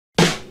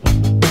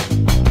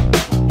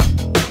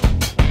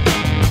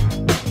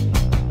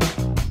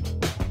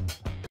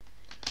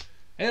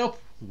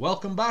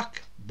welcome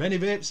back. Benny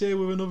Vapes here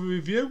with another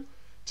review.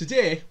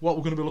 Today what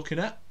we're going to be looking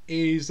at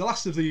is the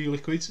last of the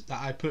liquids that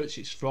I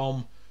purchased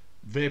from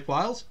Vape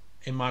Wild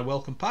in my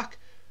welcome pack.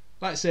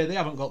 Like I say, they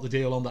haven't got the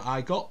deal on that I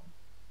got,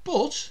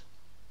 but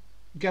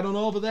get on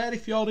over there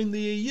if you're in the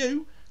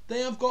EU.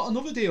 They have got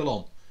another deal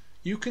on.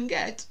 You can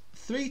get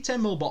 3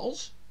 10ml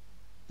bottles,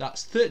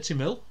 that's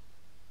 30ml,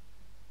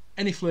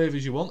 any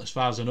flavours you want as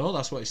far as I know,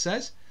 that's what it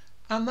says,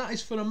 and that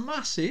is for a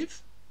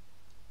massive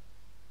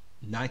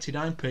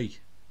 99p,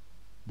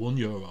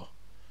 €1.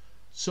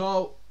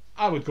 So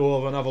I would go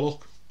over and have a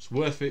look. It's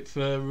worth it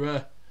for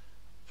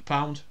a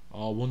pound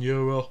or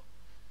 €1.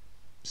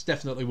 It's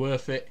definitely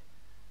worth it.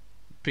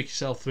 Pick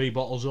yourself 3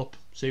 bottles up,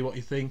 see what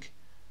you think.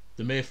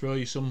 They may throw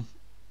you some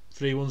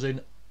free ones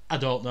in, I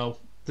don't know.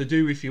 They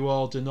do if you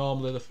order.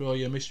 Normally they throw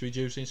you a mystery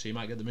juice in, so you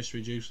might get the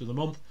mystery juice of the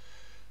month.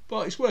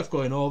 But it's worth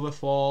going over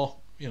for,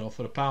 you know,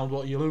 for a pound.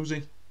 What are you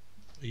losing?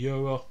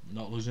 €1,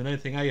 not losing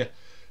anything, are you?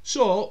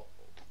 So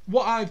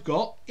what I've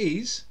got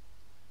is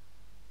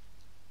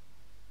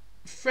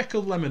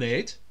freckled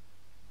lemonade,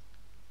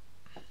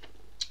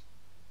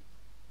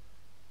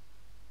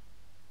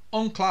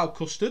 on cloud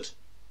custard,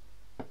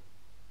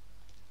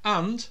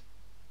 and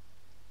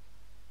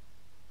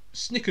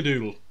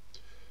snickerdoodle.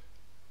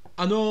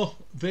 I know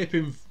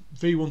Vaping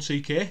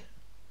V1CK,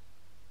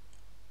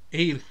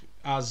 he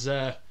has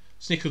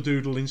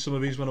snickerdoodle in some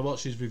of these when I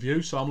watch his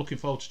review, so I'm looking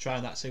forward to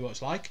trying that, see what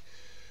it's like.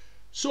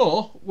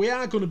 So we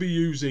are going to be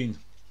using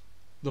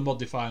the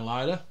modifying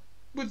lighter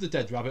with the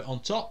dead rabbit on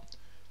top.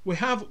 We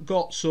have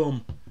got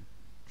some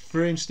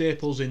frame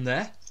staples in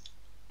there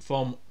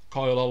from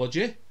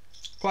Coilology.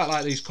 Quite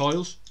like these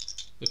coils,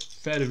 they're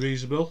fairly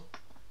reasonable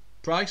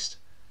priced.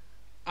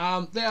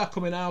 They are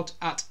coming out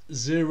at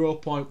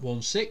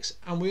 0.16,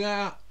 and we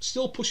are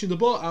still pushing the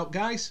boat out,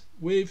 guys,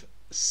 with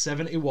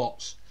 70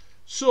 watts.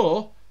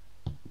 So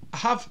I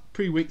have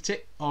pre-wicked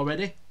it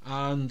already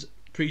and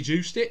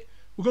pre-juiced it.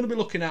 We're going to be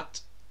looking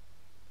at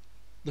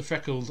the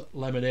freckled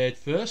lemonade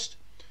first.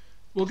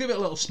 We'll give it a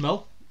little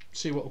smell,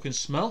 see what we can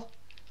smell.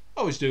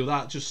 Always do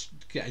that, just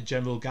get a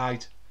general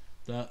guide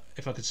that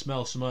if I could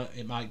smell something,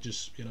 it might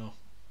just, you know,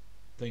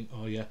 think,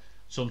 oh yeah.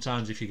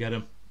 Sometimes if you get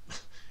them,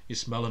 you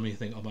smell them and you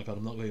think, oh my god,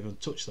 I'm not going to even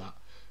touch that.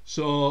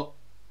 So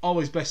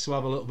always best to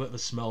have a little bit of a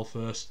smell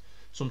first.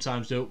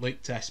 Sometimes do a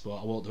lick test, but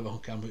I won't do it on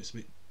camera. It's a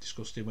bit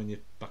disgusting when you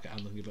back it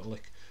hand and give it a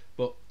lick,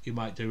 but you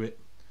might do it.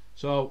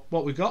 So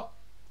what we've got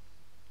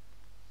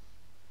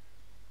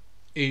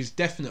is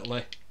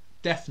definitely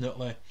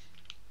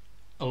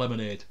a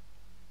lemonade.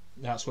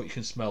 That's what you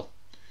can smell.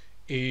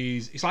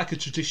 It's like a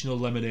traditional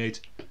lemonade.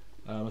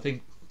 I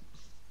think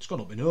it's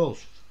gone up my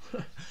nose.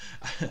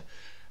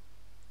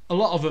 A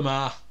lot of them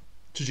are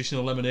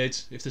traditional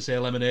lemonades, if they say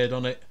lemonade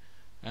on it.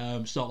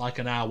 It's not like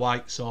an R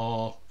Whites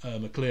or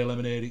a clear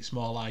lemonade. It's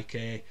more like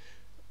a,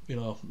 you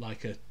know,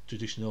 like a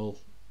traditional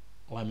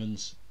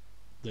lemons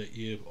that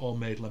you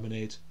homemade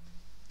lemonade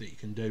that you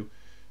can do,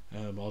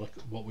 or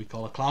what we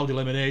call a cloudy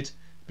lemonade,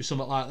 be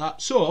something like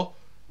that. So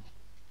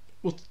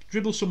we'll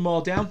dribble some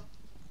more down.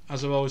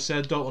 As I've always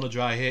said, don't want a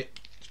dry hit,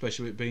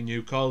 especially with it being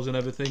new coils and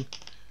everything.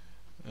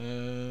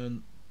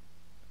 And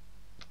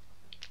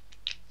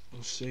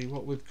we'll see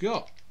what we've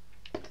got.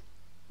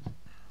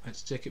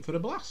 Let's take it for a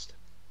blast.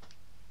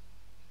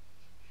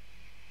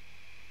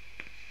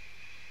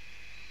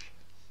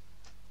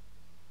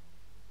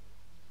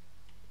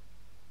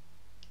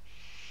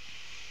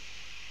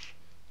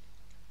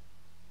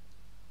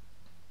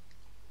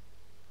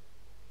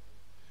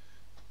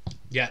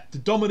 Yeah, the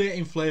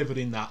dominating flavour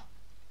in that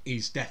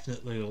is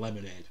definitely the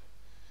lemonade.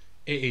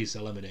 It is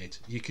a lemonade.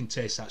 You can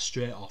taste that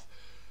straight off.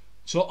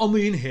 So on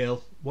the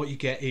inhale, what you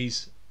get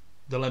is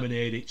the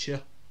lemonade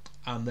itcher,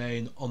 and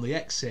then on the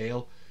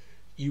exhale,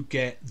 you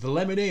get the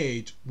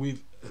lemonade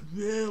with a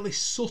really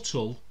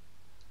subtle,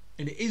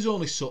 and it is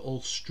only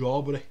subtle,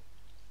 strawberry,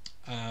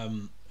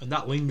 and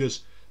that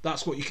lingers.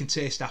 That's what you can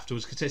taste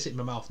afterwards. I can taste it in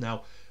my mouth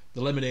now.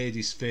 The lemonade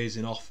is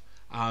phasing off,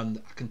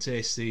 and I can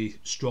taste the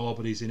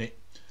strawberries in it.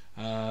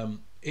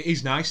 It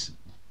is nice,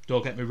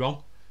 don't get me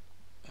wrong.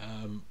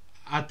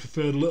 I'd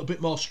prefer a little bit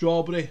more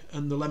strawberry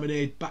and the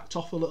lemonade backed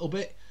off a little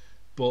bit,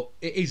 but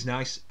it is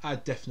nice.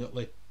 I'd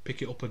definitely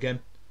pick it up again.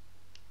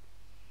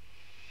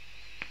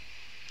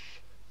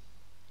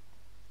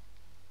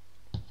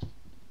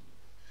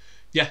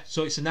 Yeah,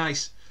 so it's a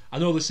nice, I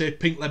know they say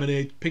pink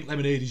lemonade. Pink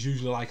lemonade is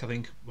usually like, I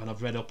think when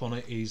I've read up on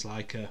it, is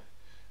like a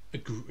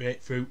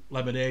grapefruit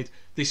lemonade.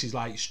 This is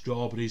like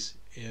strawberries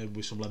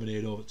with some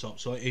lemonade over the top,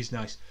 so it is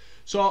nice.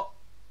 So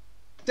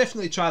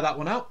definitely try that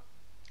one out.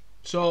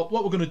 So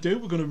what we're going to do,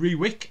 we're going to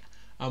re-wick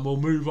and we'll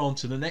move on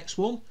to the next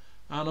one,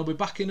 and I'll be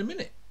back in a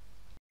minute.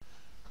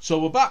 So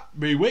we're back,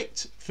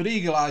 re-wicked. For the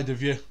eagle-eyed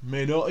of you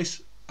may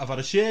notice I've had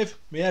a shave,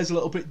 my hair's a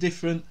little bit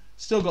different,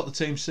 still got the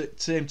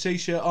same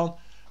t-shirt on.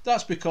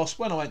 That's because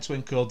when I went to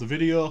encode the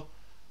video,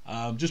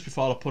 just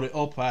before I put it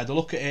up, I had a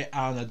look at it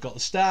and I'd got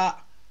the start,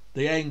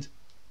 the end,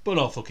 but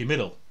no fucking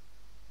middle.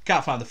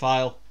 Can't find the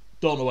file,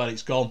 don't know where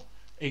it's gone,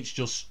 it's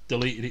just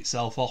deleted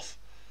itself off.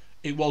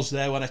 It was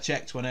there when I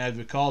checked when I had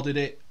recorded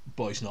it,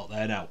 but it's not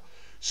there now.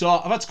 So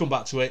I've had to come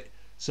back to it.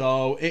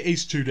 So it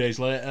is 2 days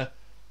later.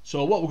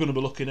 So what we're going to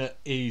be looking at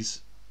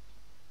is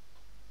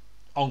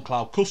on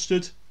cloud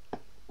custard.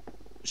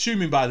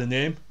 Assuming by the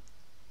name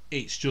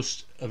it's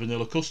just a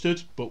vanilla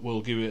custard, but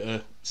we'll give it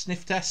a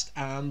sniff test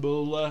and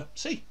we'll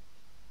see.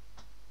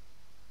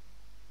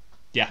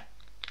 Yeah,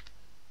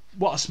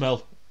 what I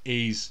smell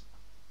is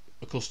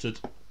a custard.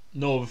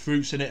 No other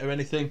fruits in it or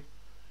anything.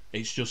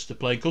 It's just a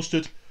plain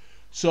custard.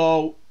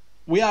 So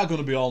we are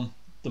going to be on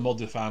the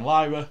modified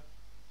Lyra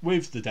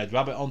with the dead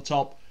rabbit on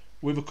top,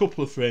 with a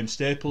couple of frame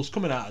staples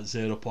coming out at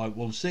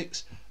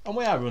 0.16, and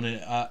we are running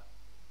it at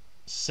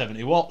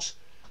 70 watts.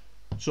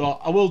 So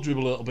I will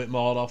dribble a little bit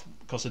more off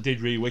because I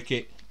did re-wick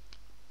it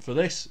for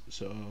this.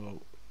 So a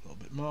little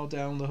bit more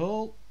down the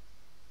hole.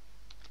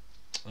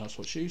 That's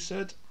what she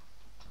said.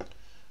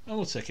 And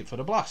we'll take it for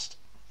the blast.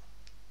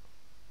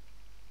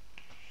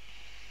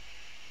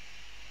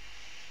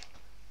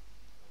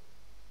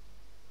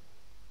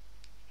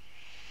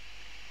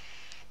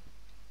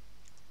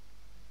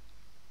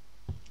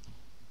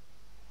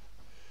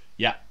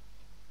 Yeah.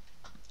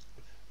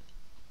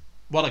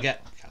 What I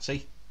get, can't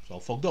see, it's all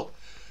fogged up.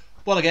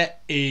 What I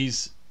get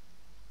is,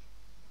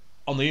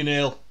 on the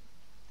inhale,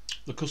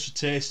 the custard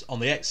taste. On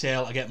the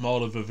exhale, I get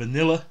more of a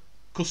vanilla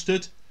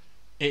custard.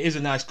 It is a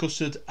nice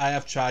custard. I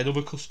have tried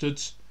other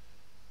custards,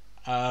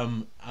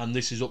 and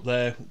this is up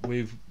there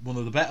with one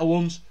of the better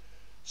ones.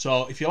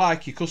 So if you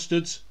like your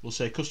custards, we'll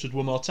say custard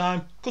one more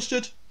time,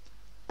 custard,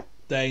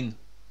 then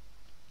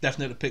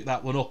definitely pick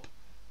that one up.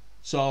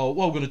 So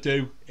what we're going to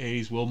do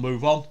is we'll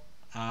move on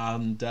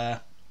and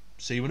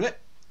see you in a bit.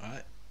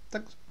 Alright,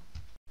 thanks.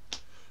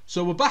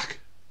 So we're back,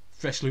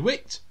 freshly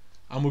wicked,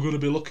 and we're going to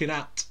be looking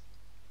at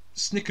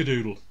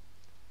snickerdoodle.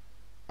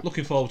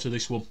 Looking forward to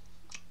this one.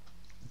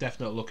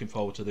 Definitely looking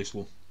forward to this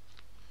one.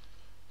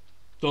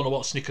 Don't know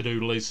what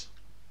snickerdoodle is.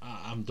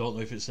 I don't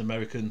know if it's an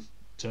American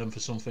term for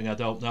something, I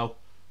don't know.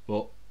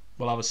 But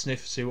we'll have a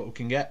sniff, see what we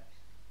can get.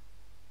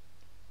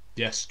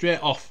 Yeah,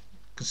 straight off,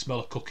 can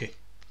smell a cookie.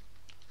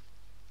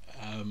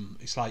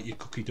 It's like your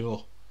cookie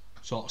dough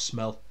sort of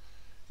smell.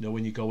 You know,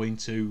 when you go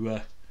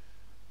into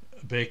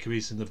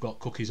bakeries and they've got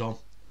cookies on,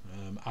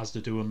 as they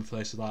do in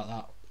places like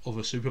that.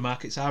 Other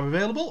supermarkets are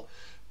available,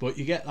 but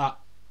you get that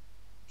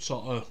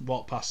sort of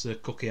walk past the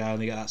cookie aisle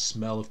and you get that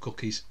smell of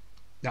cookies.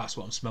 That's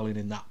what I'm smelling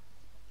in that.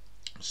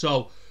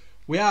 So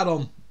we are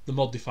on the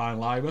modified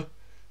Lyra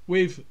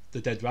with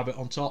the dead rabbit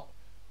on top,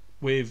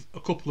 with a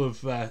couple of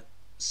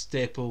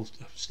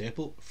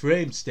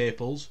framed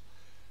staples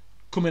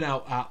coming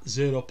out at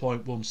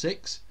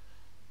 0.16,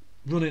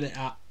 running it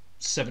at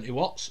 70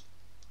 watts,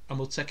 and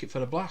we'll take it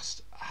for a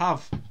blast. I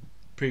have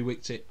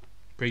pre-wicked it,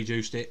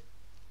 pre-juiced it.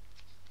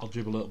 I'll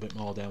dribble a little bit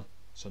more down,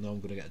 so I know I'm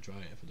going to get dry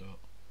if I don't.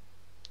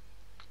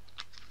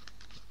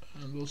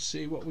 And we'll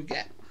see what we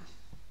get.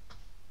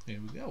 Here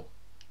we go.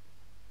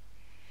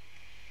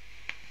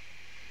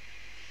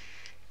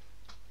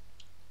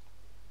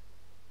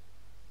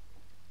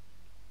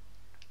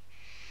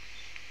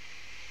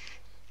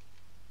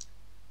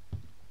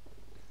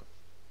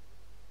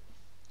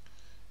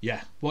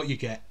 Yeah, what you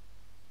get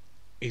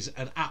is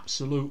an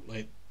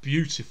absolutely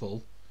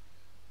beautiful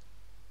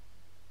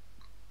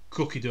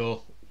cookie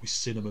dough with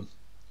cinnamon.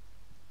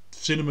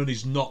 Cinnamon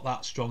is not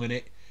that strong in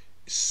it,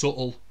 it's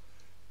subtle,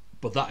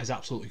 but that is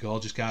absolutely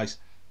gorgeous, guys.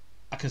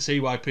 I can see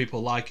why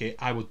people like it.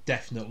 I would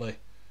definitely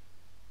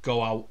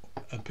go out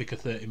and pick a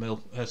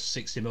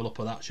 60ml up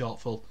of that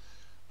shortful.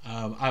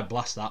 I'd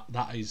blast that.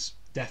 That is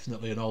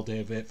definitely an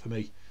all-day vape for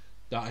me.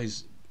 That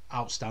is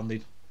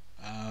outstanding.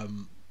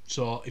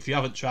 So if you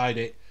haven't tried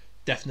it,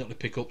 definitely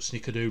pick up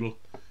Snickerdoodle.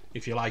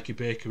 If you like your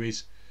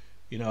bakeries,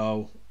 you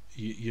know,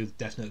 you're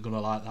definitely going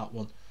to like that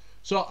one.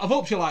 So I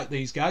hope you like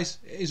these, guys.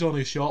 It is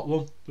only a short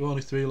one. They're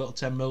only 3 little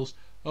 10mls.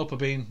 I hope I've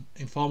been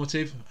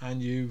informative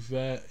and you've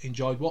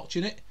enjoyed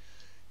watching it.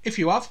 If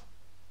you have,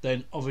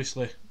 then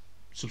obviously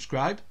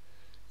subscribe.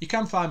 You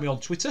can find me on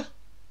Twitter,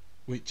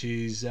 which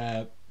is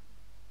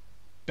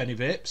Benny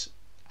Vapes,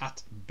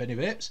 at Benny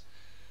Vapes.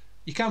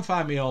 You can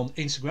find me on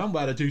Instagram,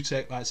 where I do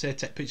take, like I say,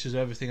 take pictures of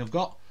everything I've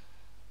got,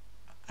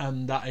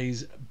 and that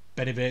is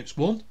Benny Vapes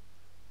 1.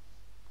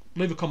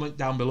 Leave a comment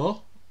down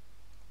below.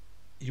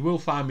 You will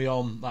find me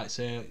on, like I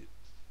say,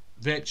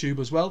 VapeTube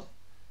as well,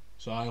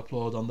 so I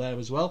upload on there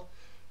as well,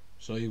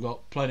 so you've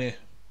got plenty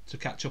to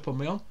catch up on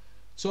me on.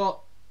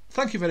 So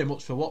thank you very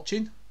much for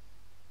watching,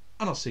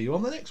 and I'll see you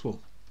on the next one.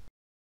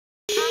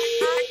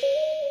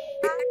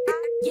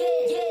 Yeah,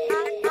 yeah.